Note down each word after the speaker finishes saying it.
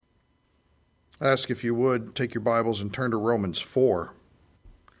I ask if you would take your Bibles and turn to Romans 4.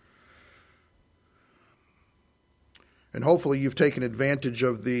 And hopefully you've taken advantage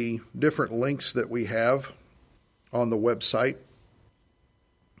of the different links that we have on the website.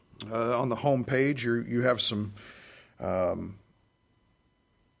 On the home page, you have some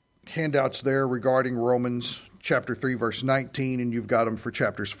handouts there regarding Romans chapter 3, verse 19, and you've got them for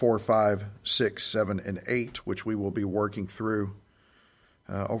chapters 4, 5, 6, 7, and 8, which we will be working through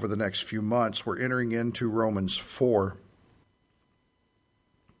over the next few months. We're entering into Romans 4.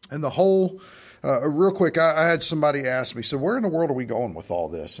 And the whole, real quick, I had somebody ask me, so where in the world are we going with all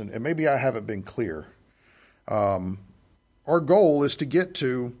this? And maybe I haven't been clear. Our goal is to get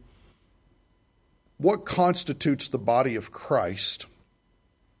to what constitutes the body of Christ,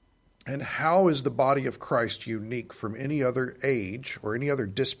 and how is the body of Christ unique from any other age or any other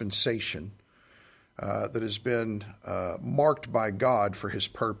dispensation that has been marked by God for his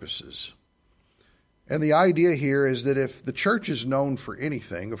purposes. And the idea here is that if the church is known for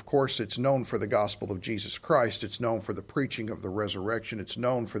anything, of course it's known for the gospel of Jesus Christ, it's known for the preaching of the resurrection, it's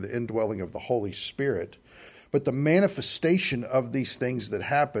known for the indwelling of the Holy Spirit. But the manifestation of these things that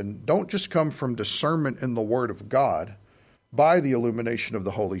happen don't just come from discernment in the Word of God by the illumination of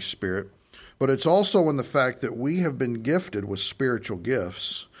the Holy Spirit, but it's also in the fact that we have been gifted with spiritual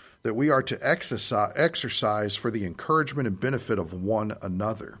gifts that we are to exercise for the encouragement and benefit of one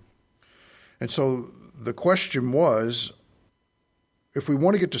another. And so the question was, if we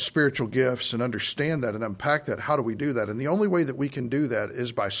want to get to spiritual gifts and understand that and unpack that, how do we do that? And the only way that we can do that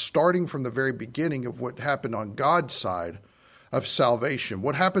is by starting from the very beginning of what happened on God's side of salvation.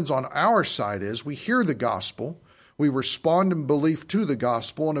 What happens on our side is we hear the gospel, we respond in belief to the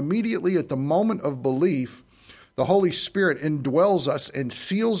gospel, and immediately at the moment of belief, the Holy Spirit indwells us and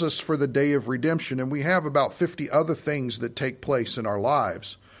seals us for the day of redemption. And we have about 50 other things that take place in our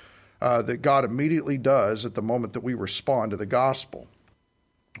lives that God immediately does at the moment that we respond to the gospel.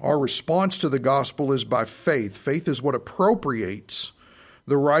 Our response to the gospel is by faith. Faith is what appropriates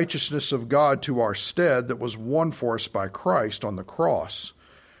the righteousness of God to our stead that was won for us by Christ on the cross.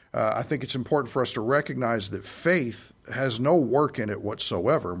 I think it's important for us to recognize that faith has no work in it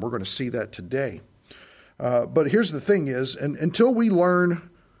whatsoever, and we're going to see that today. But here's the thing is, until we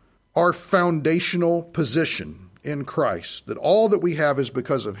learn our foundational position in Christ, that all that we have is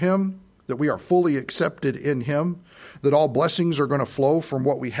because of him, that we are fully accepted in him, that all blessings are going to flow from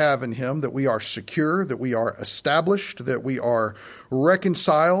what we have in him, that we are secure, that we are established, that we are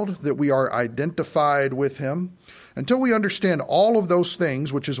reconciled, that we are identified with him. Until we understand all of those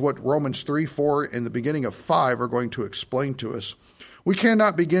things, which is what Romans 3, 4, and the beginning of 5 are going to explain to us, we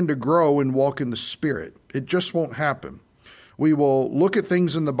cannot begin to grow and walk in the Spirit. It just won't happen. We will look at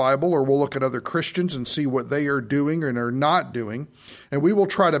things in the Bible, or we'll look at other Christians and see what they are doing and are not doing, and we will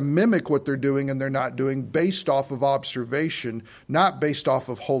try to mimic what they're doing and they're not doing based off of observation, not based off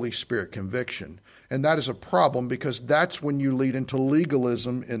of Holy Spirit conviction. And that is a problem, because that's when you lead into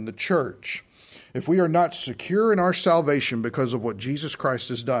legalism in the church. If we are not secure in our salvation because of what Jesus Christ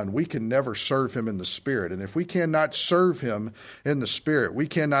has done, we can never serve him in the Spirit. And if we cannot serve him in the Spirit, we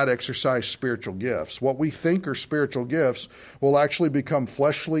cannot exercise spiritual gifts. What we think are spiritual gifts will actually become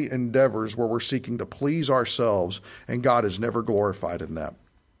fleshly endeavors where we're seeking to please ourselves, and God is never glorified in that.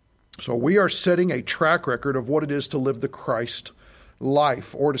 So we are setting a track record of what it is to live the Christ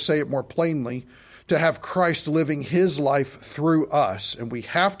life, or to say it more plainly, to have Christ living his life through us. And we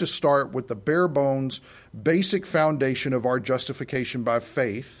have to start with the bare bones, basic foundation of our justification by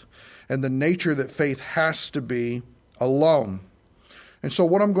faith, and the nature that faith has to be alone. And so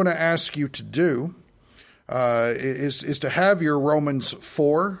what I'm going to ask you to do is to have your Romans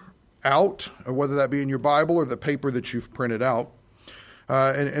 4 out, or whether that be in your Bible or the paper that you've printed out.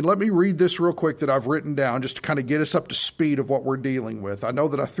 And let me read this real quick that I've written down just to kind of get us up to speed of what we're dealing with. I know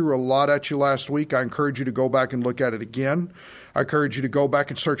that I threw a lot at you last week. I encourage you to go back and look at it again. I encourage you to go back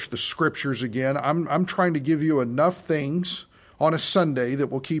and search the scriptures again. I'm trying to give you enough things on a Sunday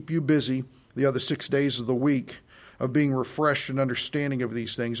that will keep you busy the other 6 days of the week of being refreshed and understanding of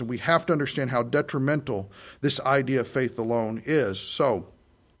these things. And we have to understand how detrimental this idea of faith alone is. So,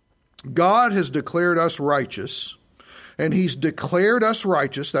 God has declared us righteous. And he's declared us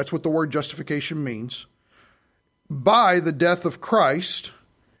righteous, that's what the word justification means, by the death of Christ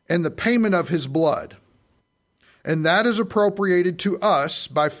and the payment of his blood. And that is appropriated to us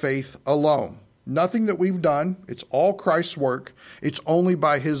by faith alone. Nothing that we've done. It's all Christ's work. It's only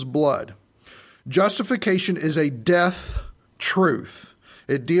by his blood. Justification is a death truth.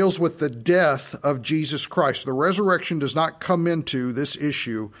 It deals with the death of Jesus Christ. The resurrection does not come into this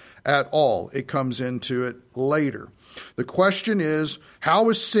issue at all. It comes into it later. The question is, how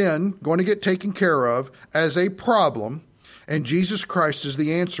is sin going to get taken care of as a problem? And Jesus Christ is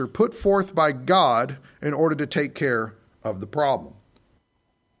the answer put forth by God in order to take care of the problem.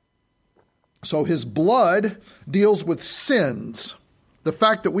 So his blood deals with sins, the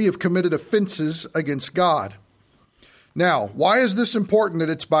fact that we have committed offenses against God. Now, why is this important that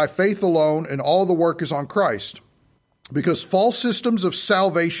it's by faith alone and all the work is on Christ? Because false systems of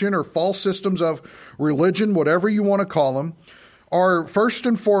salvation or false systems of religion, whatever you want to call them, are first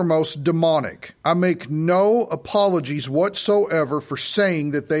and foremost demonic. I make no apologies whatsoever for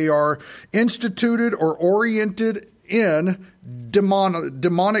saying that they are instituted or oriented in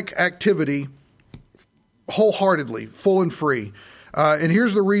demonic activity wholeheartedly, full and free. And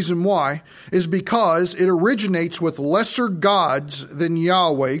here's the reason why, is because it originates with lesser gods than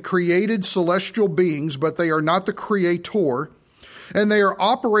Yahweh, created celestial beings, but they are not the creator, and they are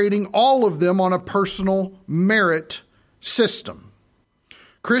operating all of them on a personal merit system.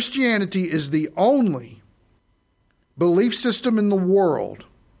 Christianity is the only belief system in the world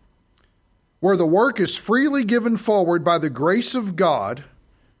where the work is freely given forward by the grace of God,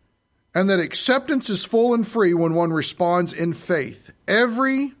 and that acceptance is full and free when one responds in faith.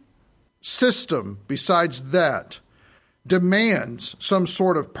 Every system besides that demands some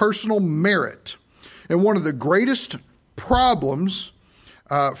sort of personal merit. And one of the greatest problems,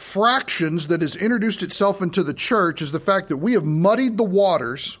 fractions that has introduced itself into the church is the fact that we have muddied the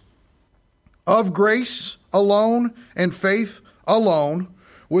waters of grace alone and faith alone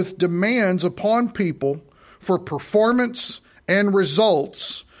with demands upon people for performance and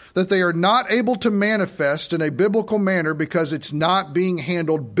results that they are not able to manifest in a biblical manner because it's not being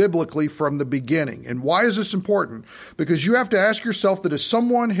handled biblically from the beginning. And why is this important? Because you have to ask yourself that if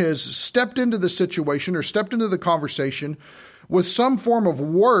someone has stepped into the situation or stepped into the conversation with some form of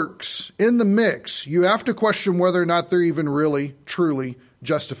works in the mix, you have to question whether or not they're even really, truly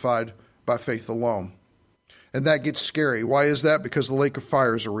justified by faith alone. And that gets scary. Why is that? Because the lake of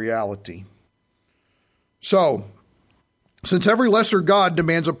fire is a reality. So, since every lesser god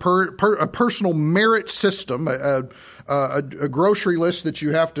demands a personal merit system, a grocery list that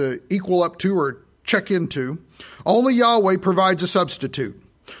you have to equal up to or check into, only Yahweh provides a substitute.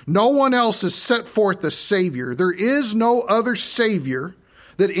 No one else has set forth a Savior. There is no other Savior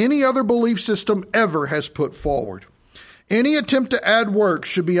that any other belief system ever has put forward. Any attempt to add works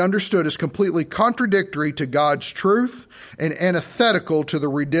should be understood as completely contradictory to God's truth and antithetical to the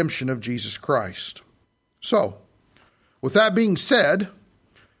redemption of Jesus Christ. So, with that being said,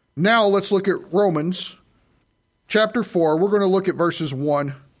 now let's look at Romans chapter 4. We're going to look at verses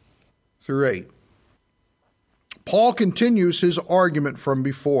 1 through 8. Paul continues his argument from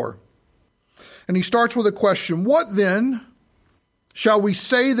before. And he starts with a question. What then shall we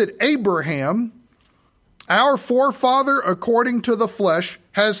say that Abraham, our forefather according to the flesh,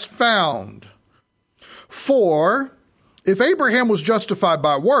 has found? For if Abraham was justified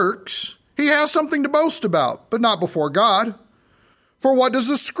by works, he has something to boast about, but not before God. For what does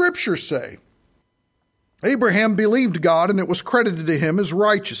the Scripture say? Abraham believed God, and it was credited to him as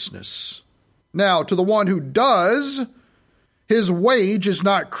righteousness. Now, to the one who does, his wage is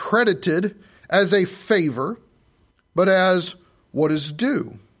not credited as a favor, but as what is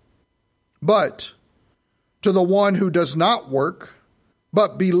due. But to the one who does not work,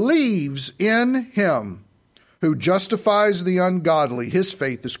 but believes in him who justifies the ungodly, his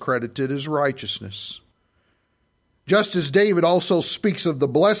faith is credited as righteousness. Just as David also speaks of the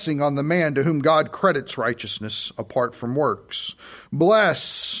blessing on the man to whom God credits righteousness apart from works.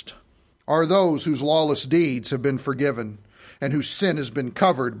 Blessed are those whose lawless deeds have been forgiven and whose sin has been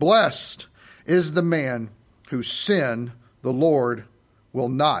covered. Blessed is the man whose sin the Lord will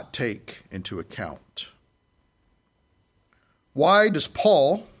not take into account. Why does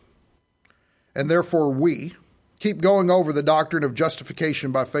Paul, and therefore we, keep going over the doctrine of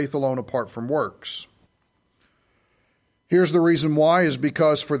justification by faith alone apart from works? Here's the reason why, is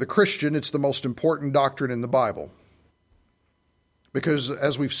because for the Christian, it's the most important doctrine in the Bible. Because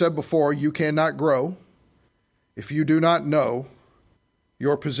as we've said before, you cannot grow if you do not know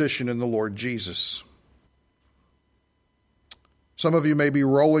your position in the Lord Jesus. Some of you may be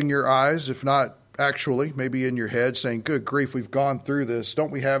rolling your eyes, if not actually, maybe in your head, saying, good grief, we've gone through this.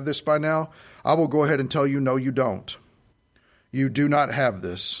 Don't we have this by now? I will go ahead and tell you, no, you don't. You do not have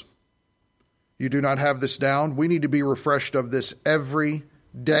this. You do not have this down. We need to be refreshed of this every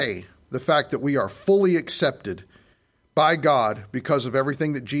day. The fact that we are fully accepted by God because of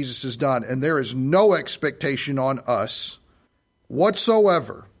everything that Jesus has done. And there is no expectation on us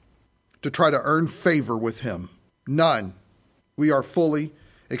whatsoever to try to earn favor with him. None. We are fully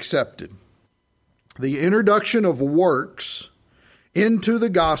accepted. The introduction of works into the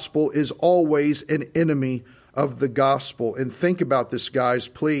gospel is always an enemy of the gospel. And think about this, guys,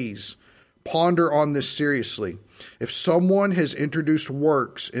 please. Ponder on this seriously. If someone has introduced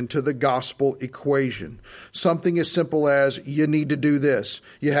works into the gospel equation, something as simple as you need to do this,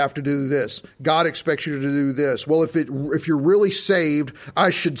 you have to do this, God expects you to do this. Well, if you're really saved, I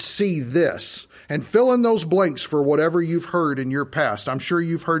should see this. And fill in those blanks for whatever you've heard in your past. I'm sure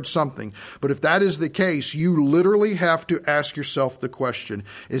you've heard something. But if that is the case, you literally have to ask yourself the question,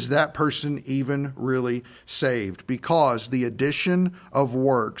 is that person even really saved? Because the addition of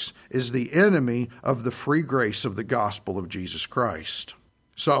works is the enemy of the free grace of the gospel of Jesus Christ.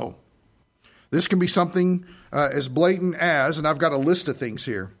 So, this can be something as blatant as, and I've got a list of things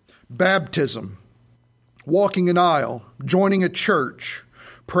here, baptism, walking an aisle, joining a church,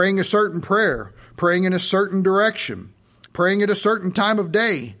 praying a certain prayer, praying in a certain direction, praying at a certain time of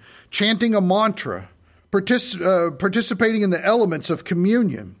day, chanting a mantra, participating in the elements of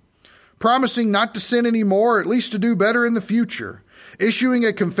communion, promising not to sin anymore, or at least to do better in the future, issuing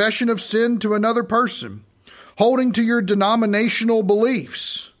a confession of sin to another person, holding to your denominational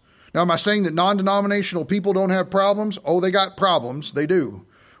beliefs. Now, am I saying that non-denominational people don't have problems? Oh, they got problems. They do.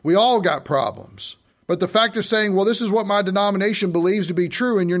 We all got problems. But the fact of saying, well, this is what my denomination believes to be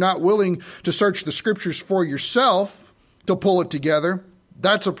true, and you're not willing to search the scriptures for yourself to pull it together,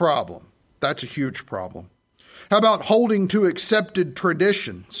 that's a problem. That's a huge problem. How about holding to accepted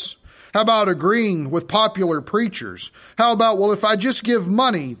traditions? How about agreeing with popular preachers? How about, well, if I just give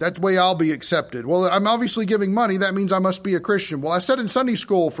money, that way I'll be accepted. Well, I'm obviously giving money. That means I must be a Christian. Well, I said in Sunday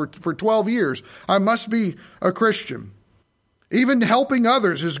school for 12 years, I must be a Christian. Even helping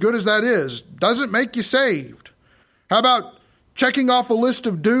others, as good as that is, doesn't make you saved. How about checking off a list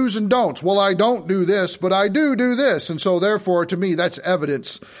of do's and don'ts? Well, I don't do this, but I do this. And so therefore, to me, that's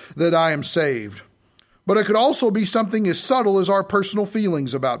evidence that I am saved. But it could also be something as subtle as our personal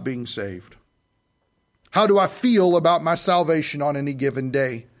feelings about being saved. How do I feel about my salvation on any given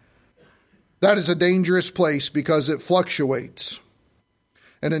day? That is a dangerous place because it fluctuates.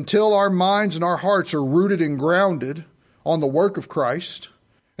 And until our minds and our hearts are rooted and grounded on the work of Christ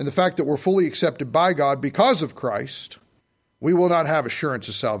and the fact that we're fully accepted by God because of Christ, we will not have assurance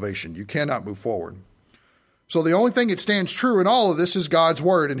of salvation. You cannot move forward. So the only thing that stands true in all of this is God's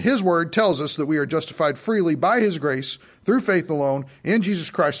word, and his word tells us that we are justified freely by his grace through faith alone, in Jesus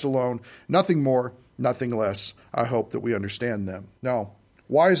Christ alone, nothing more, nothing less. I hope that we understand them. Now,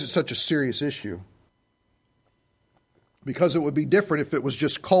 why is it such a serious issue? Because it would be different if it was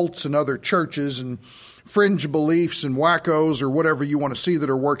just cults and other churches and fringe beliefs and wackos or whatever you want to see that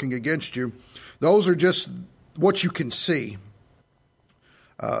are working against you. Those are just what you can see.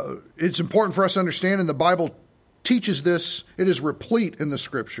 It's important for us to understand, and the Bible teaches this, it is replete in the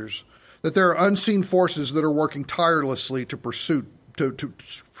scriptures, that there are unseen forces that are working tirelessly to pollute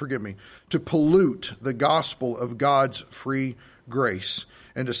the gospel of God's free grace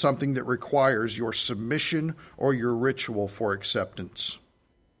into something that requires your submission or your ritual for acceptance.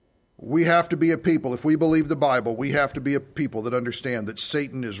 We have to be a people, if we believe the Bible, we have to be a people that understand that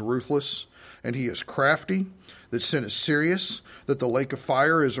Satan is ruthless and he is crafty, that sin is serious, that the lake of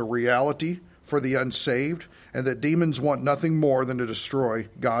fire is a reality for the unsaved, and that demons want nothing more than to destroy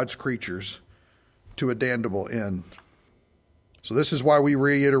God's creatures to a damnable end. So this is why we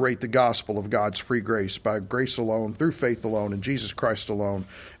reiterate the gospel of God's free grace, by grace alone, through faith alone, in Jesus Christ alone,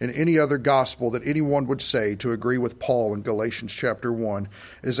 and any other gospel that anyone would say to agree with Paul in Galatians chapter 1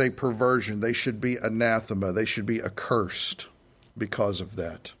 is a perversion. They should be anathema. They should be accursed because of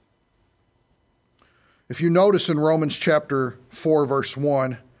that. If you notice in Romans chapter 4, verse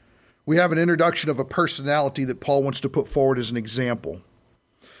 1, we have an introduction of a personality that Paul wants to put forward as an example.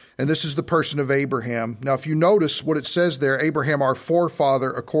 And this is the person of Abraham. Now, if you notice what it says there, Abraham, our forefather,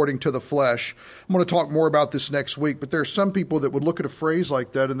 according to the flesh. I'm going to talk more about this next week, but there are some people that would look at a phrase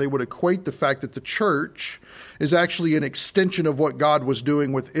like that and they would equate the fact that the church is actually an extension of what God was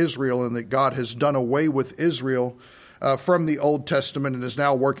doing with Israel, and that God has done away with Israel from the Old Testament and is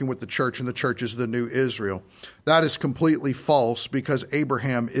now working with the church, and the church is the new Israel. That is completely false, because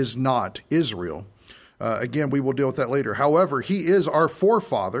Abraham is not Israel. Again, we will deal with that later. However, he is our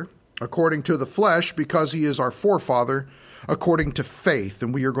forefather according to the flesh, because he is our forefather according to faith,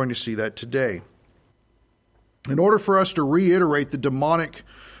 and we are going to see that today. In order for us to reiterate the demonic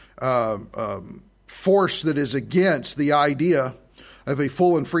force that is against the idea of a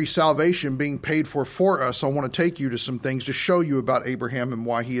full and free salvation being paid for us, I want to take you to some things to show you about Abraham and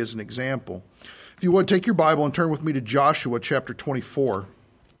why he is an example. If you would, take your Bible and turn with me to Joshua chapter 24.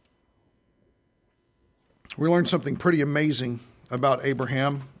 We learned something pretty amazing about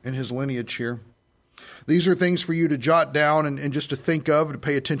Abraham and his lineage here. These are things for you to jot down and just to think of and to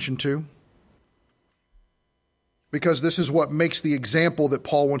pay attention to. Because this is what makes the example that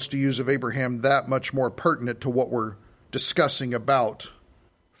Paul wants to use of Abraham that much more pertinent to what we're discussing about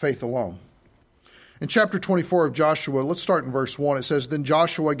faith alone. In chapter 24 of Joshua, let's start in verse 1. It says, Then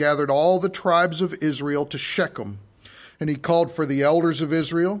Joshua gathered all the tribes of Israel to Shechem, and he called for the elders of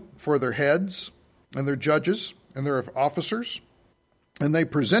Israel, for their heads, and their judges, and their officers, and they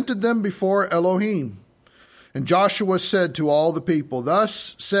presented them before Elohim. And Joshua said to all the people,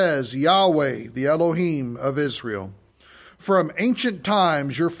 Thus says Yahweh, the Elohim of Israel, From ancient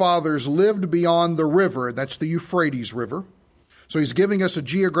times your fathers lived beyond the river, that's the Euphrates River. So he's giving us a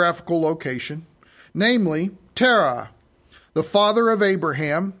geographical location, namely Terah, the father of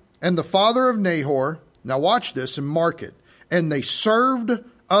Abraham and the father of Nahor. Now watch this and mark it. And they served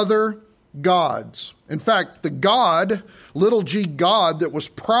other gods. In fact, the god, little g god, that was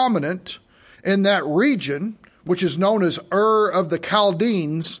prominent in that region, which is known as Ur of the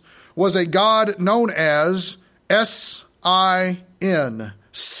Chaldeans, was a god known as S-I-N.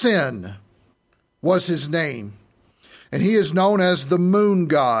 Sin was his name. And he is known as the moon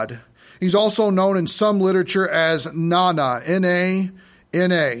god. He's also known in some literature as Nana,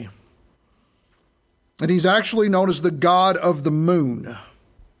 N-A-N-A. And he's actually known as the god of the moon.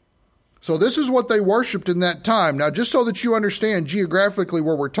 So this is what they worshipped in that time. Now, just so that you understand geographically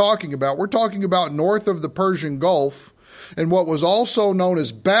where we're talking about north of the Persian Gulf and what was also known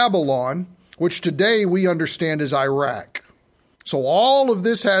as Babylon, which today we understand as Iraq. So all of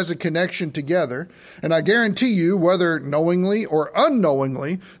this has a connection together, and I guarantee you, whether knowingly or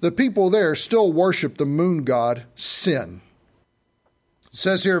unknowingly, the people there still worship the moon god Sin. It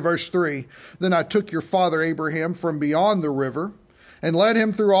says here, verse 3, Then I took your father Abraham from beyond the river, and led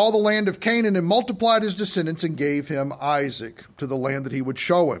him through all the land of Canaan, and multiplied his descendants, and gave him Isaac to the land that he would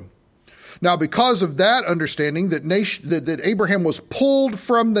show him. Now, because of that understanding that Abraham was pulled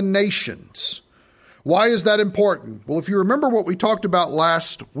from the nations, why is that important? Well, if you remember what we talked about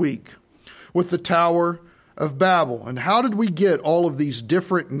last week with the Tower of Babel, and how did we get all of these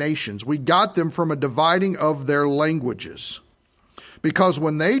different nations? We got them from a dividing of their languages. Because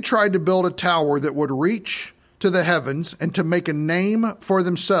when they tried to build a tower that would reach to the heavens and to make a name for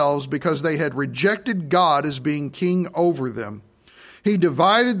themselves because they had rejected God as being king over them, he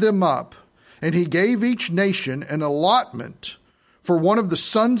divided them up, and he gave each nation an allotment for one of the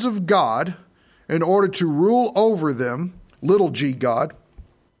sons of God in order to rule over them, little g God,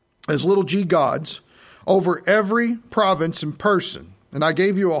 as little g gods, over every province and person. And I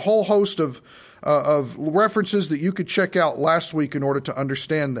gave you a whole host of references that you could check out last week in order to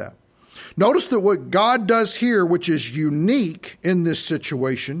understand that. Notice that what God does here, which is unique in this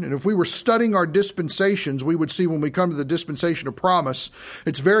situation, and if we were studying our dispensations, we would see when we come to the dispensation of promise,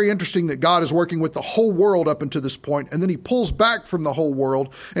 it's very interesting that God is working with the whole world up until this point, and then he pulls back from the whole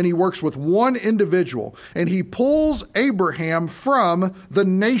world, and he works with one individual, and he pulls Abraham from the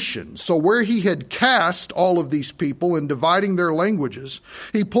nations. So where he had cast all of these people and dividing their languages,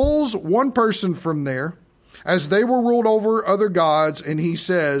 he pulls one person from there as they were ruled over other gods, and he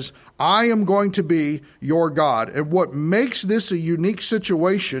says, I am going to be your God. And what makes this a unique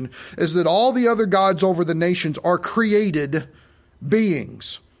situation is that all the other gods over the nations are created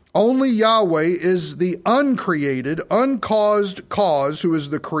beings. Only Yahweh is the uncreated, uncaused cause who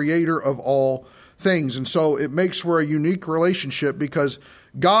is the creator of all things. And so it makes for a unique relationship because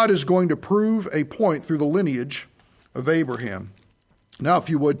God is going to prove a point through the lineage of Abraham. Now,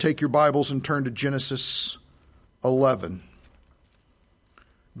 if you would, take your Bibles and turn to Genesis 11.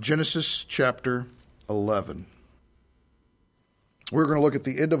 Genesis chapter 11. We're going to look at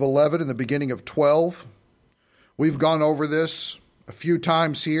the end of 11 and the beginning of 12. We've gone over this a few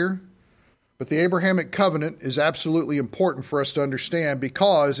times here, but the Abrahamic covenant is absolutely important for us to understand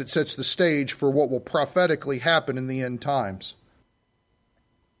because it sets the stage for what will prophetically happen in the end times.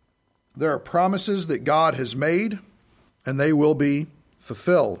 There are promises that God has made, and they will be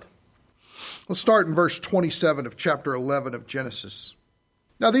fulfilled. Let's start in verse 27 of chapter 11 of Genesis.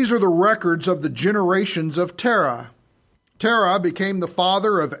 Now, these are the records of the generations of Terah. Terah became the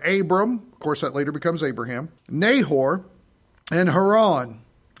father of Abram. Of course, that later becomes Abraham. Nahor and Haran.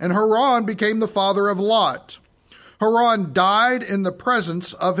 And Haran became the father of Lot. Haran died in the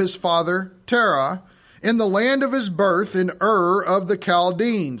presence of his father Terah in the land of his birth in Ur of the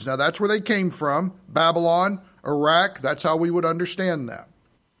Chaldeans. Now, that's where they came from. Babylon, Iraq. That's how we would understand that.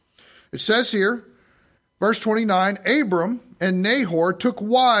 It says here, verse 29, Abram and Nahor took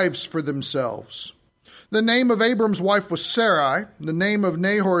wives for themselves. The name of Abram's wife was Sarai. The name of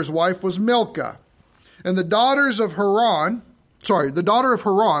Nahor's wife was Milcah. And the daughters of Haran the daughter of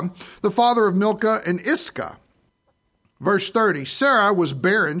Haran, the father of Milcah and Iscah. Verse 30, Sarah was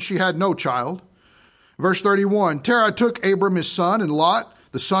barren, she had no child. Verse 31, Terah took Abram his son, and Lot,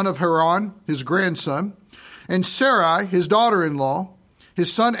 the son of Haran, his grandson, and Sarai, his daughter-in-law,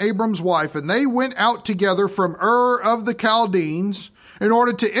 his son Abram's wife, and they went out together from Ur of the Chaldeans in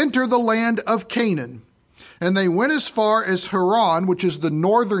order to enter the land of Canaan. And they went as far as Haran, which is the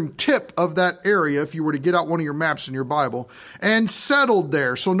northern tip of that area, if you were to get out one of your maps in your Bible, and settled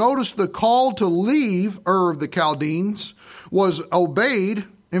there. So notice the call to leave Ur of the Chaldeans was obeyed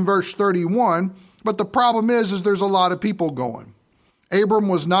in verse 31, but the problem is there's a lot of people going. Abram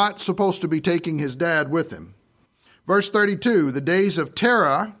was not supposed to be taking his dad with him. Verse 32, the days of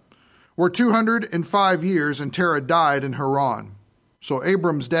Terah were 205 years, and Terah died in Haran. So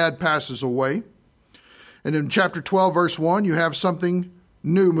Abram's dad passes away. And in chapter 12, verse 1, you have something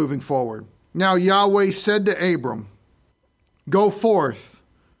new moving forward. Now Yahweh said to Abram, go forth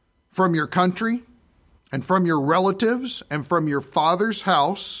from your country and from your relatives and from your father's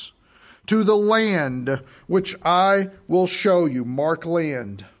house to the land which I will show you. Mark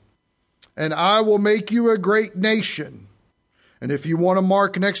land. And I will make you a great nation. And if you want to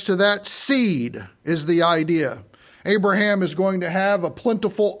mark next to that, seed is the idea. Abraham is going to have a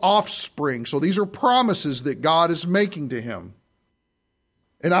plentiful offspring. So these are promises that God is making to him.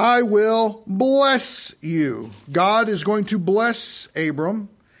 And I will bless you. God is going to bless Abram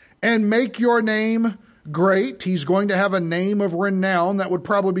and make your name great. He's going to have a name of renown. That would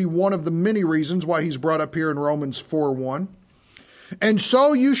probably be one of the many reasons why he's brought up here in Romans 4:1. And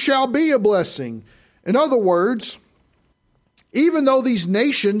so you shall be a blessing. In other words, even though these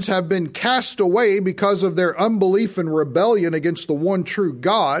nations have been cast away because of their unbelief and rebellion against the one true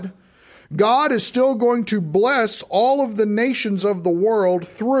God, God is still going to bless all of the nations of the world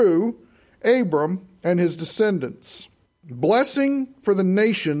through Abram and his descendants. Blessing for the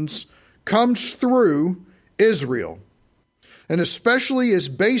nations comes through Israel, and especially is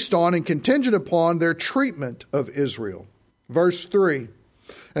based on and contingent upon their treatment of Israel. Verse 3,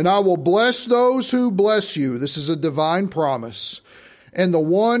 and I will bless those who bless you. This is a divine promise. And the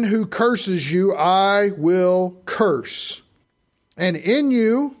one who curses you, I will curse. And in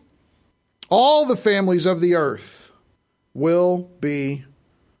you, all the families of the earth will be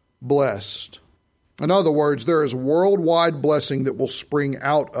blessed. In other words, there is worldwide blessing that will spring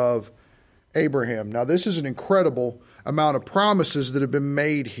out of Abraham. Now, this is an incredible amount of promises that have been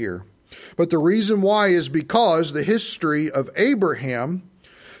made here. But the reason why is because the history of Abraham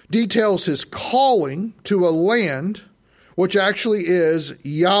details his calling to a land which actually is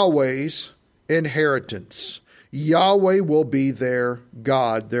Yahweh's inheritance. Yahweh will be their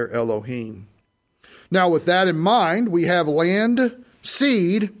God, their Elohim. Now, with that in mind, we have land,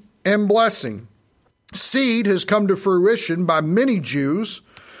 seed, and blessing. Seed has come to fruition by many Jews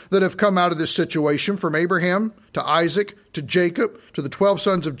that have come out of this situation, from Abraham to Isaac to Jacob to the 12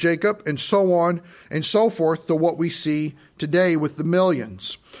 sons of Jacob, and so on and so forth to what we see today with the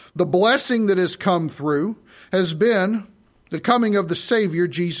millions. The blessing that has come through has been the coming of the Savior,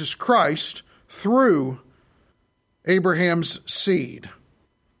 Jesus Christ, through Abraham's seed.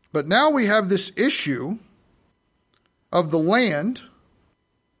 But now we have this issue of the land,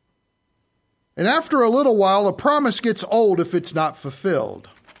 and after a little while, a promise gets old if it's not fulfilled.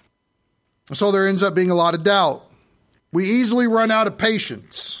 So there ends up being a lot of doubt. We easily run out of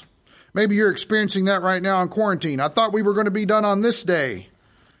patience. Maybe you're experiencing that right now in quarantine. I thought we were going to be done on this day.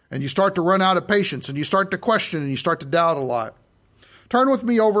 And you start to run out of patience, and you start to question, and you start to doubt a lot. Turn with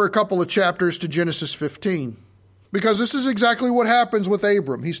me over a couple of chapters to Genesis 15. Because this is exactly what happens with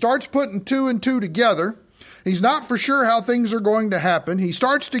Abram. He starts putting two and two together. He's not for sure how things are going to happen. He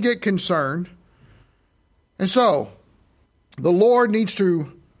starts to get concerned. And so, the Lord needs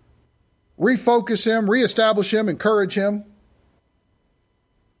to refocus him, reestablish him, encourage him.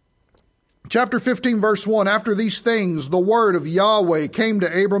 Chapter 15, verse 1, after these things, the word of Yahweh came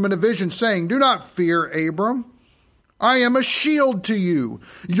to Abram in a vision, saying, do not fear, Abram. I am a shield to you.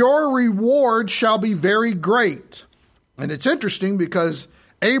 Your reward shall be very great. And it's interesting because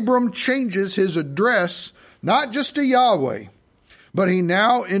Abram changes his address, not just to Yahweh, but he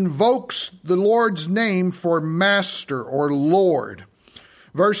now invokes the Lord's name for master or Lord.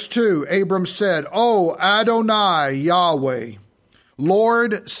 Verse 2, Abram said, O Adonai Yahweh,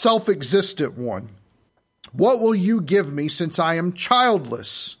 Lord, self-existent one, what will you give me since I am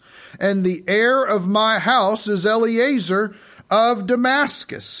childless? And the heir of my house is Eliezer of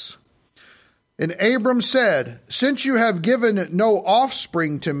Damascus. And Abram said, since you have given no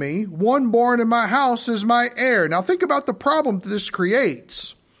offspring to me, one born in my house is my heir. Now think about the problem that this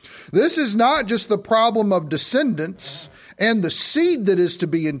creates. This is not just the problem of descendants. and the seed that is to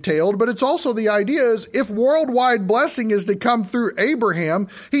be entailed, but it's also the idea is if worldwide blessing is to come through Abraham,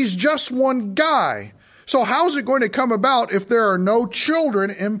 he's just one guy. So how's it going to come about if there are no children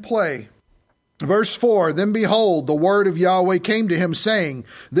in play? Verse 4, then behold, the word of Yahweh came to him, saying,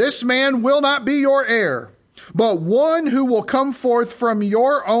 this man will not be your heir, but one who will come forth from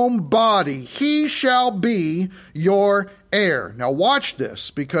your own body, he shall be your heir. Now watch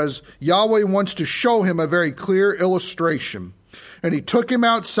this, because Yahweh wants to show him a very clear illustration. And he took him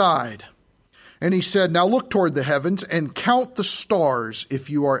outside, and he said, now look toward the heavens and count the stars,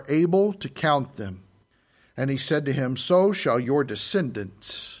 if you are able to count them. And he said to him, so shall your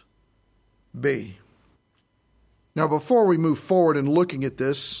descendants be. Now, before we move forward in looking at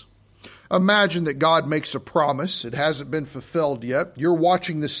this, imagine that God makes a promise. It hasn't been fulfilled yet. You're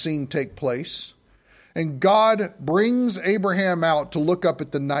watching this scene take place. And God brings Abraham out to look up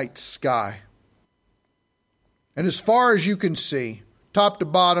at the night sky. And as far as you can see, top to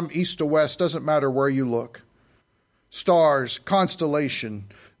bottom, east to west, doesn't matter where you look. Stars, constellation,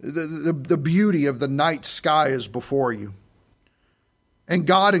 the beauty of the night sky is before you. And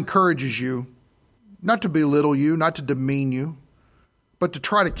God encourages you not to belittle you, not to demean you, but to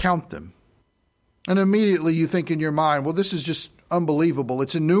try to count them. And immediately you think in your mind, well, this is just unbelievable.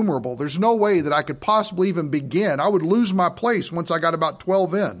 It's innumerable. There's no way that I could possibly even begin. I would lose my place once I got about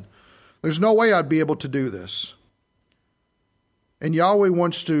 12 in. There's no way I'd be able to do this. And Yahweh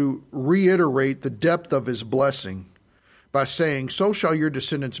wants to reiterate the depth of his blessing by saying, so shall your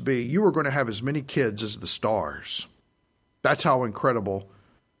descendants be. You are going to have as many kids as the stars. That's how incredible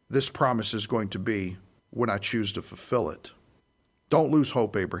this promise is going to be when I choose to fulfill it. Don't lose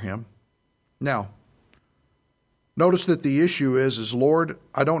hope, Abraham. Now, notice that the issue is Lord,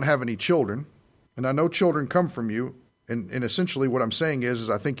 I don't have any children, and I know children come from you, and essentially what I'm saying is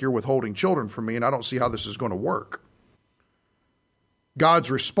I think you're withholding children from me, and I don't see how this is going to work. God's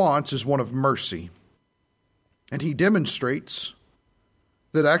response is one of mercy, and he demonstrates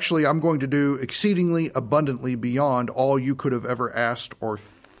that actually I'm going to do exceedingly abundantly beyond all you could have ever asked or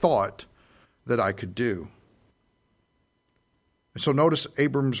thought that I could do. And so notice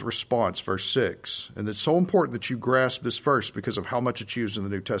Abram's response, verse 6. And it's so important that you grasp this verse because of how much it's used in the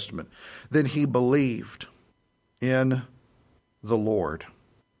New Testament. Then he believed in the Lord,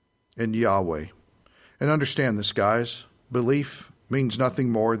 in Yahweh. And understand this, guys. Belief means nothing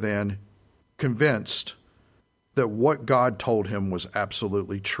more than convinced that what God told him was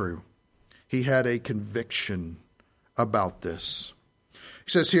absolutely true. He had a conviction about this.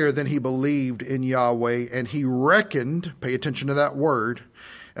 He says here, then he believed in Yahweh and he reckoned, pay attention to that word,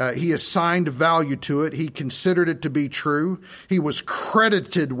 he assigned value to it. He considered it to be true. He was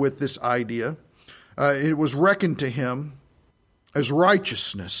credited with this idea. It was reckoned to him as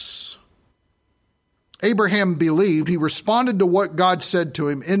righteousness. Abraham believed. He responded to what God said to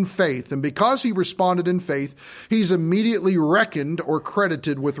him in faith. And because he responded in faith, he's immediately reckoned or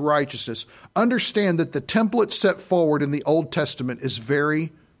credited with righteousness. Understand that the template set forward in the Old Testament is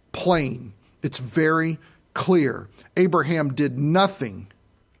very plain. It's very clear. Abraham did nothing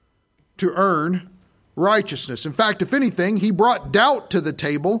to earn righteousness. In fact, if anything, he brought doubt to the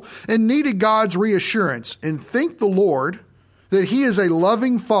table and needed God's reassurance. And thank the Lord that he is a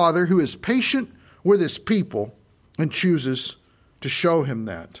loving father who is patient with his people and chooses to show him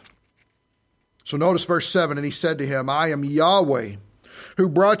that. So notice verse 7, and he said to him, I am Yahweh who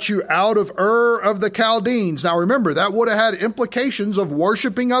brought you out of Ur of the Chaldeans. Now remember, that would have had implications of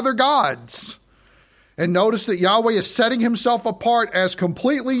worshiping other gods. And notice that Yahweh is setting himself apart as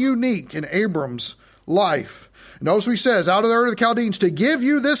completely unique in Abram's life. Notice what he says, out of the Ur of the Chaldeans, to give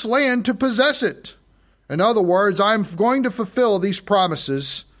you this land to possess it. In other words, I'm going to fulfill these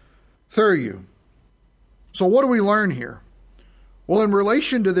promises through you. So what do we learn here? Well, in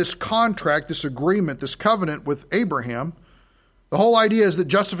relation to this contract, this agreement, this covenant with Abraham, the whole idea is that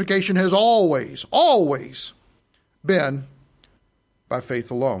justification has always been by faith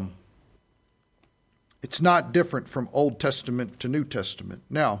alone. It's not different from Old Testament to New Testament.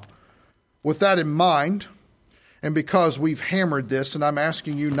 Now, with that in mind, and because we've hammered this, and I'm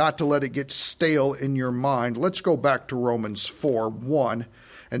asking you not to let it get stale in your mind, let's go back to Romans 4:1.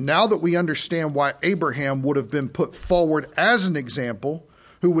 And now that we understand why Abraham would have been put forward as an example,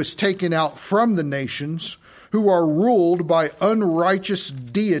 who was taken out from the nations, who are ruled by unrighteous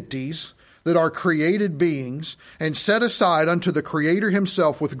deities that are created beings, and set aside unto the Creator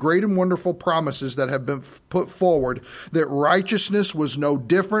himself with great and wonderful promises that have been put forward, that righteousness was no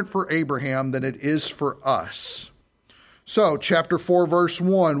different for Abraham than it is for us. So, chapter 4, verse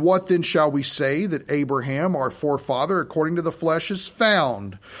 1, what then shall we say that Abraham, our forefather, according to the flesh, is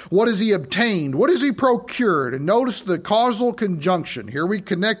found? What has he obtained? What has he procured? And notice the causal conjunction. Here we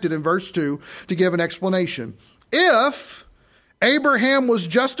connect it in verse 2 to give an explanation. If Abraham was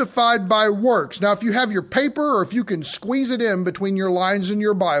justified by works. Now, if you have your paper or if you can squeeze it in between your lines in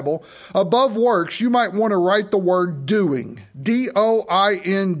your Bible, above works, you might want to write the word doing,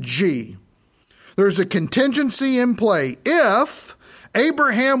 D-O-I-N-G. There's a contingency in play. If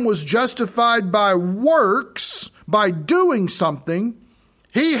Abraham was justified by works, by doing something,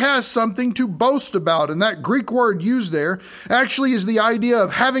 he has something to boast about. And that Greek word used there actually is the idea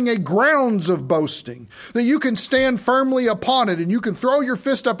of having a grounds of boasting, that you can stand firmly upon it and you can throw your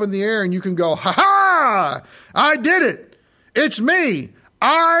fist up in the air and you can go, ha ha, I did it. It's me.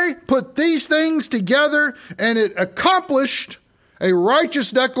 I put these things together and it accomplished a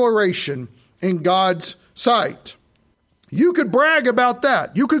righteous declaration in God's sight. You could brag about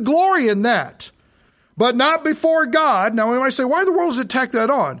that. You could glory in that, but not before God. Now, we might say, why in the world does it tack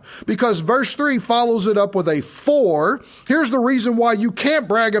that on? Because verse 3 follows it up with a for. Here's the reason why you can't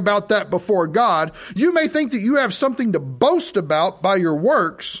brag about that before God. You may think that you have something to boast about by your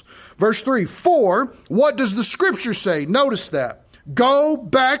works. Verse 3, for, what does the scripture say? Notice that. Go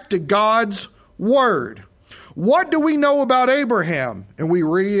back to God's word. What do we know about Abraham? And we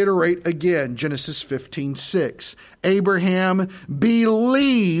reiterate again, Genesis 15:6. Abraham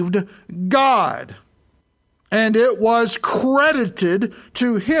believed God, and it was credited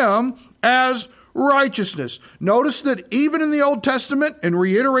to him as righteousness. Notice that even in the Old Testament, and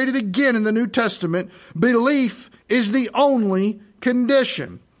reiterated again in the New Testament, belief is the only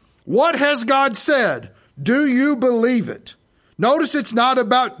condition. What has God said? Do you believe it? Notice it's not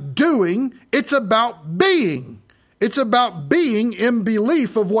about doing, it's about being. It's about being in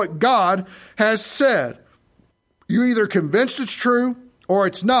belief of what God has said. You're either convinced it's true or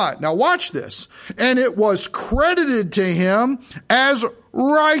it's not. Now watch this. And it was credited to him as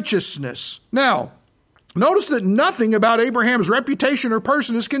righteousness. Now, notice that nothing about Abraham's reputation or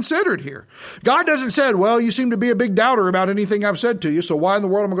person is considered here. God doesn't say, well, you seem to be a big doubter about anything I've said to you, so why in the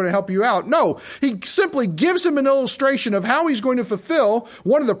world am I going to help you out? No, he simply gives him an illustration of how he's going to fulfill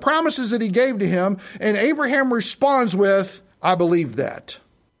one of the promises that he gave to him, and Abraham responds with, I believe that.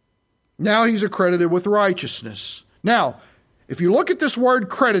 Now he's accredited with righteousness. Now, if you look at this word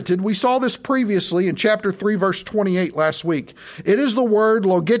credited, we saw this previously in chapter 3, verse 28 last week. It is the word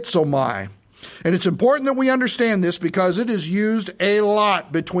logizomai. And it's important that we understand this because it is used a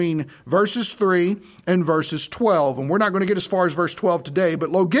lot between verses 3 and verses 12. And we're not going to get as far as verse 12 today,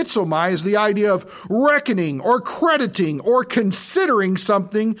 but logizomai is the idea of reckoning or crediting or considering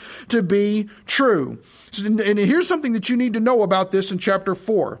something to be true. And here's something that you need to know about this in chapter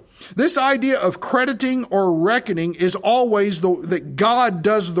 4. This idea of crediting or reckoning is always that God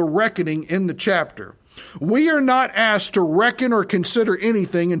does the reckoning in the chapter. We are not asked to reckon or consider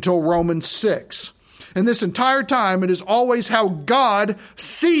anything until Romans 6. And this entire time, it is always how God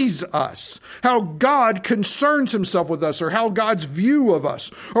sees us, how God concerns himself with us, or how God's view of us,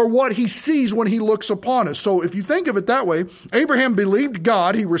 or what he sees when he looks upon us. So if you think of it that way, Abraham believed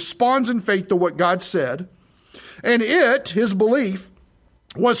God. He responds in faith to what God said. And his belief,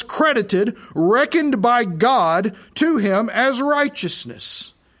 was credited, reckoned by God to him as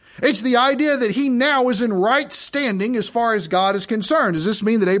righteousness. It's the idea that he now is in right standing as far as God is concerned. Does this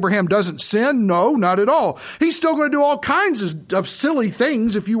mean that Abraham doesn't sin? No, not at all. He's still going to do all kinds of silly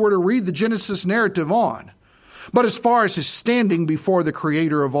things if you were to read the Genesis narrative on. But as far as his standing before the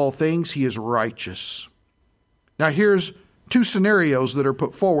Creator of all things, he is righteous. Now here's two scenarios that are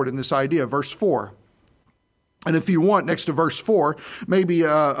put forward in this idea. Verse 4. And if you want, next to verse 4, maybe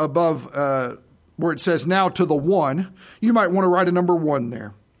above where it says, now to the one, you might want to write a number 1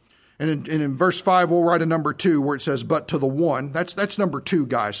 there. And in verse 5, we'll write a number 2 where it says, but to the one. That's number 2,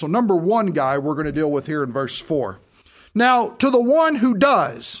 guys. So number 1 guy we're going to deal with here in verse 4. Now, to the one who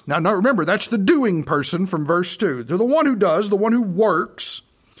does. Now, remember, that's the doing person from verse 2. To the one who does, the one who works,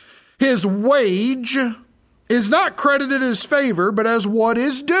 his wage is not credited as favor, but as what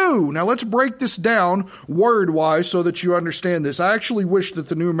is due. Now let's break this down word-wise so that you understand this. I actually wish that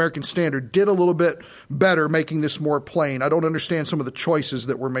the New American Standard did a little bit better making this more plain. I don't understand some of the choices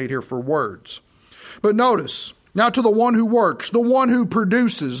that were made here for words. But notice, now to the one who works, the one who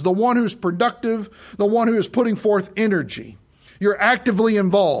produces, the one who's productive, the one who is putting forth energy. You're actively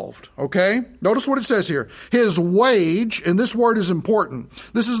involved, okay? Notice what it says here. His wage, and this word is important.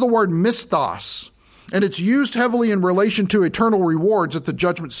 This is the word misthos. And it's used heavily in relation to eternal rewards at the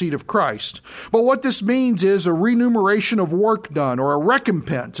judgment seat of Christ. But what this means is a remuneration of work done or a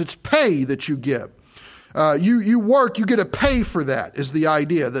recompense. It's pay that you get. You work, you get a pay for that is the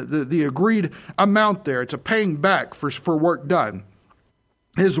idea, the agreed amount there. It's a paying back for work done.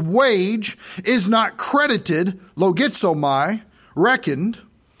 His wage is not credited, logizomai, reckoned,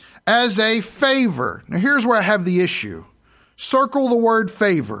 as a favor. Now here's where I have the issue. Circle the word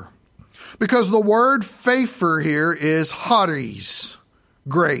favor. Because the word favor here is charis,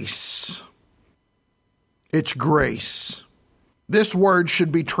 grace. It's grace. This word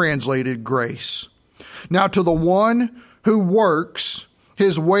should be translated grace. Now to the one who works,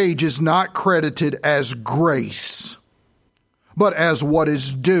 his wage is not credited as grace, but as what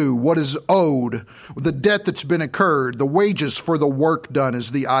is due, what is owed, the debt that's been incurred, the wages for the work done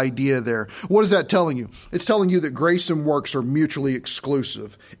is the idea there. What is that telling you? It's telling you that grace and works are mutually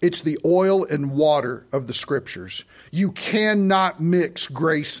exclusive. It's the oil and water of the scriptures. You cannot mix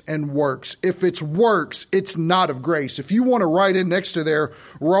grace and works. If it's works, it's not of grace. If you want to write in next to there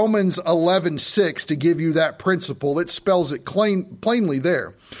Romans 11:6 to give you that principle, it spells it plainly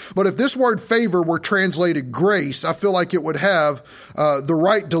there. But if this word favor were translated grace, I feel like it would have the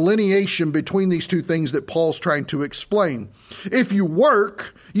right delineation between these two things that Paul's trying to explain. If you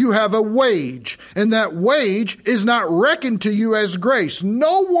work, you have a wage, and that wage is not reckoned to you as grace.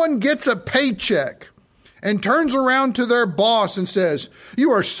 No one gets a paycheck and turns around to their boss and says,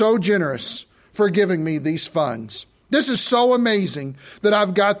 "You are so generous for giving me these funds. This is so amazing that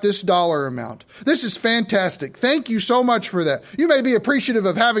I've got this dollar amount. This is fantastic. Thank you so much for that." You may be appreciative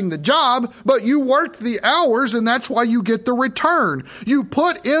of having the job, but you worked the hours and that's why you get the return. You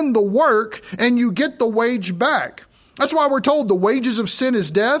put in the work and you get the wage back. That's why we're told the wages of sin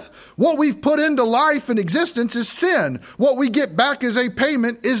is death. What we've put into life and existence is sin. What we get back as a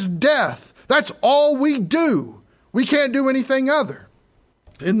payment is death. That's all we do. We can't do anything other.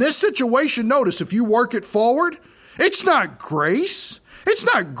 In this situation, notice if you work it forward, it's not grace. It's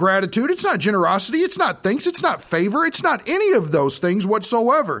not gratitude. It's not generosity. It's not thanks. It's not favor. It's not any of those things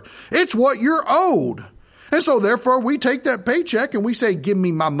whatsoever. It's what you're owed. And so therefore we take that paycheck and we say, "Give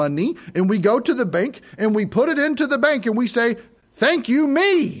me my money." And we go to the bank and we put it into the bank and we say, "Thank you,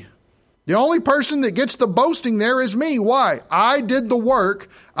 me." The only person that gets the boasting there is me. Why? I did the work.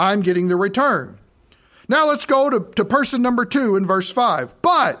 I'm getting the return. Now let's go to person number 2 in verse 5.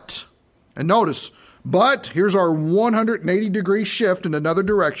 But, and notice, but, here's our 180-degree shift in another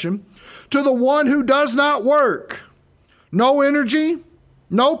direction. To the one who does not work, no energy,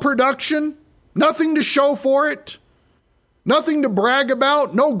 no production, nothing to show for it, nothing to brag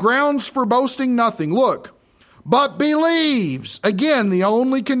about, no grounds for boasting, nothing. Look, but believes. Again, the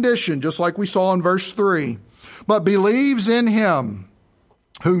only condition, just like we saw in verse 3. But believes in him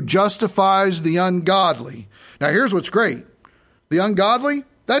who justifies the ungodly. Now here's what's great. The ungodly,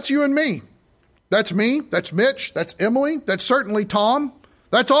 that's you and me. That's me, that's Mitch, that's Emily, that's certainly Tom.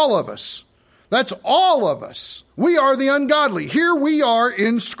 That's all of us. That's all of us. We are the ungodly. Here we are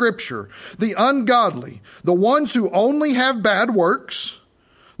in Scripture. The ungodly, the ones who only have bad works,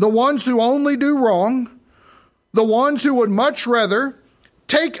 the ones who only do wrong, the ones who would much rather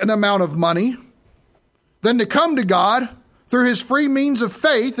take an amount of money than to come to God through his free means of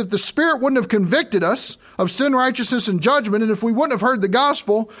faith. If the Spirit wouldn't have convicted us of sin, righteousness, and judgment, and if we wouldn't have heard the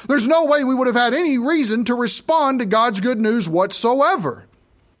gospel, there's no way we would have had any reason to respond to God's good news whatsoever.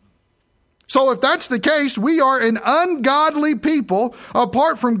 So if that's the case, we are an ungodly people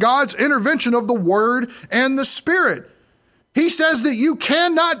apart from God's intervention of the Word and the Spirit. He says that you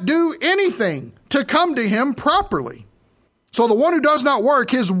cannot do anything to come to him properly. So the one who does not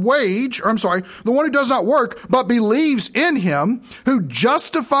work, the one who does not work, but believes in him who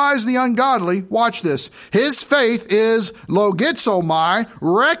justifies the ungodly, watch this, his faith is logizomai,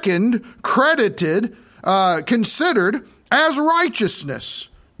 reckoned, credited, considered as righteousness.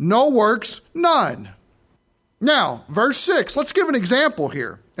 No works, none. Now, verse 6, let's give an example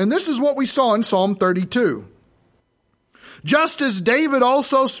here. And this is what we saw in Psalm 32. Just as David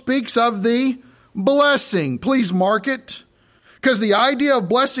also speaks of the blessing. Please mark it. Because the idea of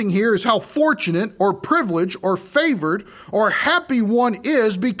blessing here is how fortunate or privileged or favored or happy one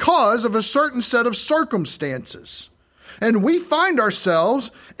is because of a certain set of circumstances. And we find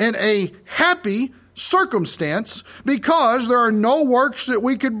ourselves in a happy circumstance because there are no works that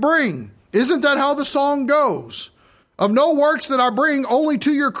we could bring. Isn't that how the song goes? Of no works that I bring, only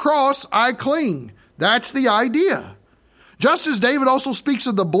to your cross I cling. That's the idea. Just as David also speaks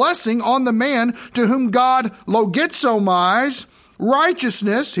of the blessing on the man to whom God logizomais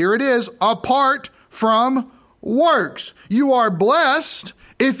righteousness, here it is, apart from works. You are blessed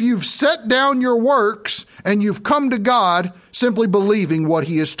if you've set down your works and you've come to God simply believing what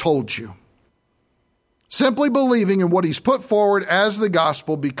he has told you. Simply believing in what he's put forward as the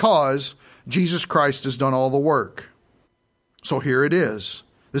gospel because Jesus Christ has done all the work. So here it is.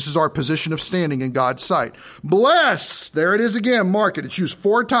 This is our position of standing in God's sight. Blessed, there it is again, mark it. It's used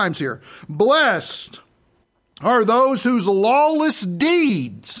 4 times here. Blessed are those whose lawless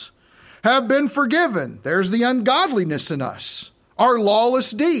deeds have been forgiven. There's the ungodliness in us, our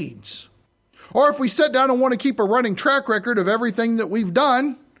lawless deeds. Or if we sit down and want to keep a running track record of everything that we've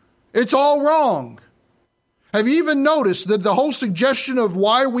done, it's all wrong. Have you even noticed that the whole suggestion of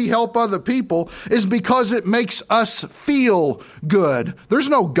why we help other people is because it makes us feel good? There's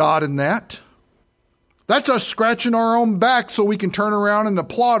no God in that. That's us scratching our own back so we can turn around and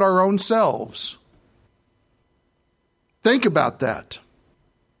applaud our own selves. Think about that.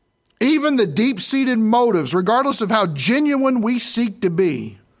 Even the deep-seated motives, regardless of how genuine we seek to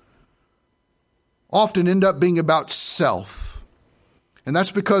be, often end up being about self. And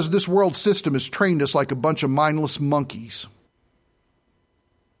that's because this world system has trained us like a bunch of mindless monkeys.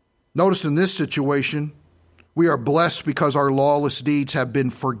 Notice in this situation, we are blessed because our lawless deeds have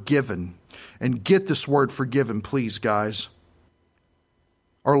been forgiven. And get this word forgiven, please, guys.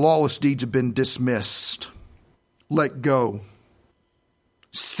 Our lawless deeds have been dismissed, let go,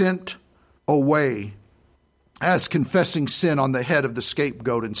 sent away, as confessing sin on the head of the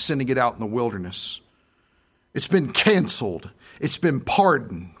scapegoat and sending it out in the wilderness. It's been canceled. It's been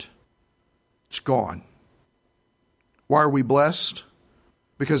pardoned. It's gone. Why are we blessed?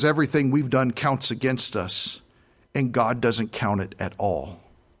 Because everything we've done counts against us, and God doesn't count it at all.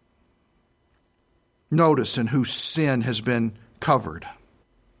 Notice in whose sin has been covered.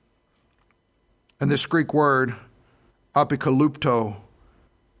 And this Greek word, apokalupto,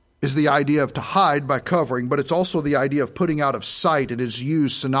 is the idea of to hide by covering, but it's also the idea of putting out of sight. It is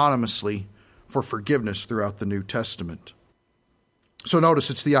used synonymously for forgiveness throughout the New Testament. So notice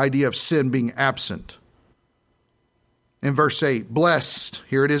it's the idea of sin being absent. In verse 8, blessed,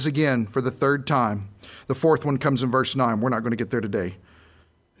 here it is again for the 3rd time. The 4th one comes in verse 9. We're not going to get there today.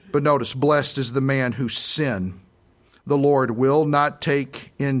 But notice, blessed is the man whose sin the Lord will not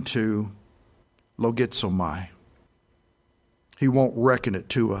take into logizomai. He won't reckon it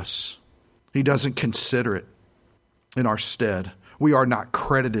to us. He doesn't consider it in our stead. We are not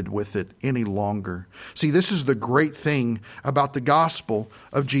credited with it any longer. See, this is the great thing about the gospel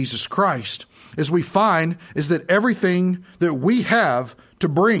of Jesus Christ, is we find is that everything that we have to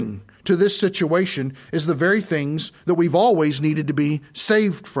bring to this situation is the very things that we've always needed to be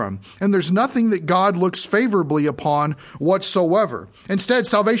saved from. And there's nothing that God looks favorably upon whatsoever. Instead,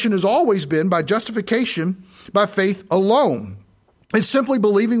 salvation has always been by justification by faith alone. It's simply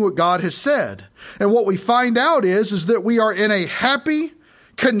believing what God has said. And what we find out is that we are in a happy,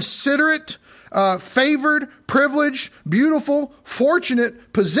 considerate, favored, privileged, beautiful,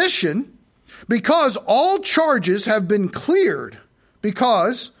 fortunate position because all charges have been cleared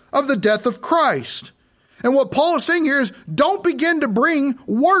because of the death of Christ. And what Paul is saying here is don't begin to bring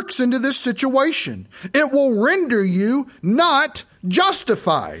works into this situation. It will render you not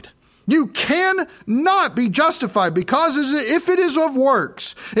justified. You cannot be justified because if it is of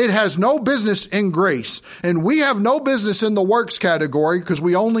works, it has no business in grace. And we have no business in the works category because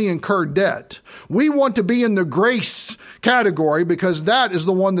we only incur debt. We want to be in the grace category because that is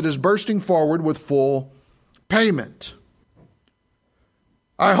the one that is bursting forward with full payment.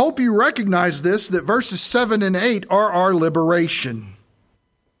 I hope you recognize this, that verses 7 and 8 are our liberation,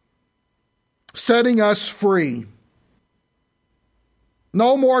 setting us free.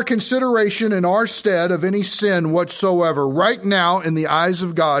 No more consideration in our stead of any sin whatsoever. Right now, in the eyes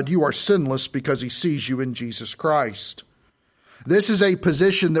of God, you are sinless because he sees you in Jesus Christ. This is a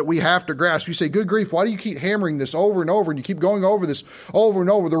position that we have to grasp. You say, good grief, why do you keep hammering this over and over and you keep going over this over and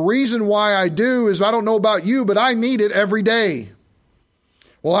over? The reason why I do is I don't know about you, but I need it every day.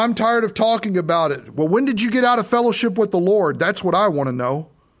 Well, I'm tired of talking about it. Well, when did you get out of fellowship with the Lord? That's what I want to know.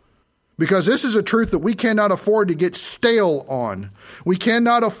 Because this is a truth that we cannot afford to get stale on. We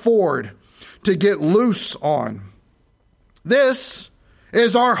cannot afford to get loose on. This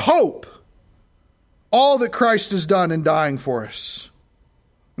is our hope. All that Christ has done in dying for us.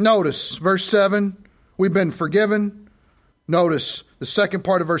 Notice verse 7, we've been forgiven. Notice the second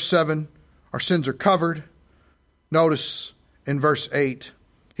part of verse 7, our sins are covered. Notice in verse 8,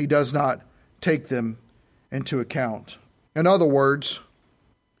 he does not take them into account. In other words,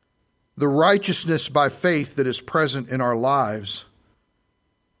 the righteousness by faith that is present in our lives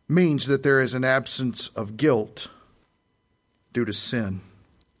means that there is an absence of guilt due to sin.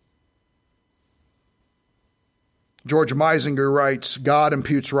 George Meisinger writes, God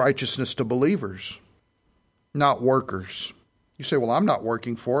imputes righteousness to believers, not workers. You say, well, I'm not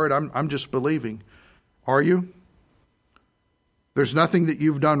working for it. I'm just believing. Are you? There's nothing that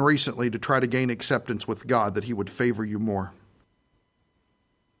you've done recently to try to gain acceptance with God that he would favor you more.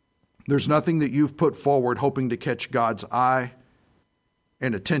 There's nothing that you've put forward hoping to catch God's eye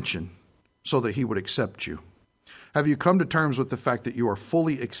and attention so that he would accept you. Have you come to terms with the fact that you are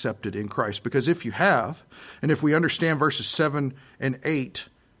fully accepted in Christ? Because if you have, and if we understand verses 7 and 8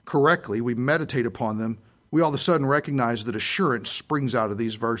 correctly, we meditate upon them, we all of a sudden recognize that assurance springs out of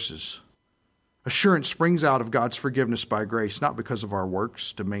these verses. Assurance springs out of God's forgiveness by grace, not because of our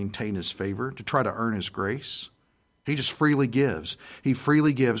works to maintain his favor, to try to earn his grace. He just freely gives. He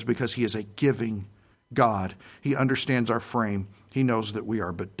freely gives because he is a giving God. He understands our frame. He knows that we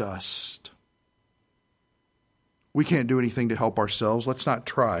are but dust. We can't do anything to help ourselves. Let's not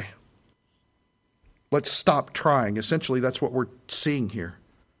try. Let's stop trying. Essentially, that's what we're seeing here.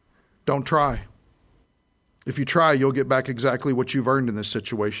 Don't try. If you try, you'll get back exactly what you've earned in this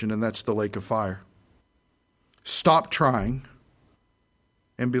situation, and that's the lake of fire. Stop trying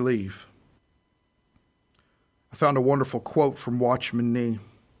and believe. I found a wonderful quote from Watchman Nee.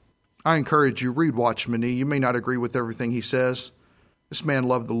 I encourage you, read Watchman Nee. You may not agree with everything he says. This man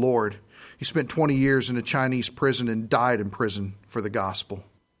loved the Lord. He spent 20 years in a Chinese prison and died in prison for the gospel.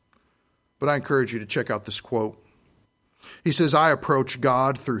 But I encourage you to check out this quote. He says, I approach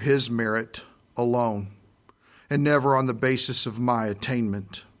God through his merit alone, and never on the basis of my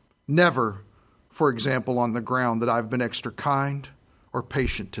attainment. Never, for example, on the ground that I've been extra kind or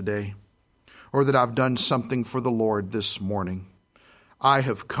patient today, or that I've done something for the Lord this morning. I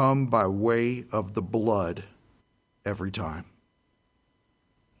have come by way of the blood every time.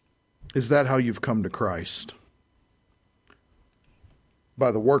 Is that how you've come to Christ?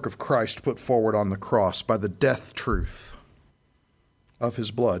 By the work of Christ put forward on the cross, by the death truth of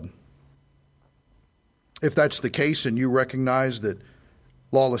his blood. If that's the case and you recognize that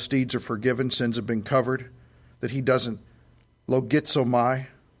lawless deeds are forgiven, sins have been covered, that he doesn't logizomai,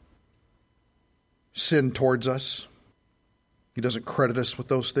 sin towards us, he doesn't credit us with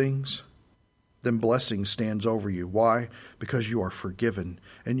those things, then blessing stands over you. Why? Because you are forgiven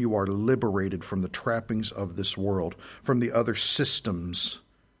and you are liberated from the trappings of this world, from the other systems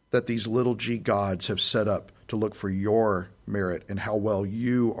that these little g gods have set up to look for your merit and how well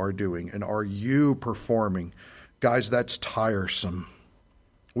you are doing and are you performing. Guys, that's tiresome.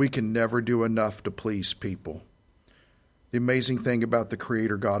 We can never do enough to please people. The amazing thing about the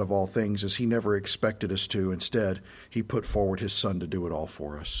Creator God of all things is he never expected us to. Instead, he put forward his Son to do it all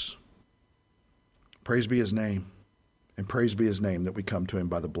for us. Praise be his name, and praise be his name that we come to him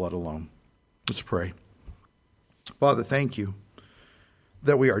by the blood alone. Let's pray. Father, thank you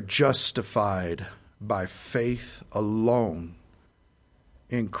that we are justified by faith alone,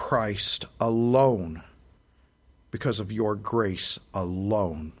 in Christ alone, because of your grace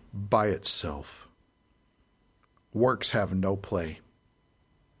alone, by itself. Works have no play.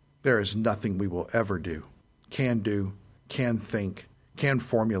 There is nothing we will ever do, can think, can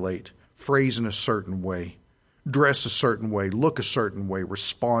formulate, phrase in a certain way, dress a certain way, look a certain way,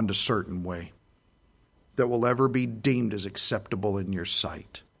 respond a certain way, that will ever be deemed as acceptable in your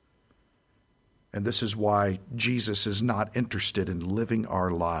sight. And this is why Jesus is not interested in living our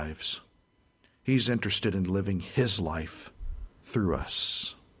lives. He's interested in living his life through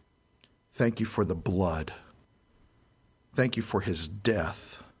us. Thank you for the blood. Thank you for his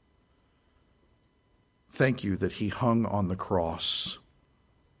death. Thank you that he hung on the cross.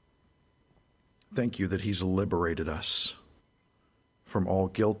 Thank you that he's liberated us from all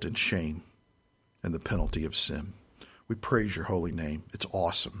guilt and shame and the penalty of sin. We praise your holy name. It's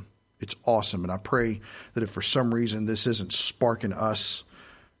awesome. It's awesome. And I pray that if for some reason this isn't sparking us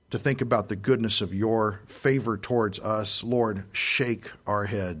to think about the goodness of your favor towards us, Lord, shake our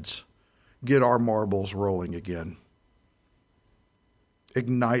heads. Get our marbles rolling again.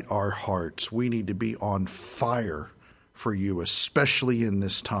 Ignite our hearts. We need to be on fire for you, especially in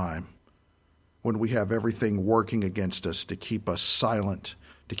this time when we have everything working against us to keep us silent,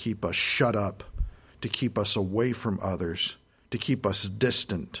 to keep us shut up, to keep us away from others, to keep us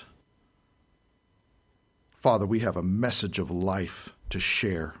distant. Father, we have a message of life to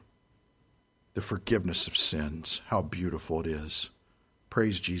share. The forgiveness of sins. How beautiful it is.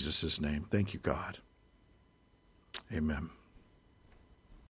 Praise Jesus' name. Thank you, God. Amen.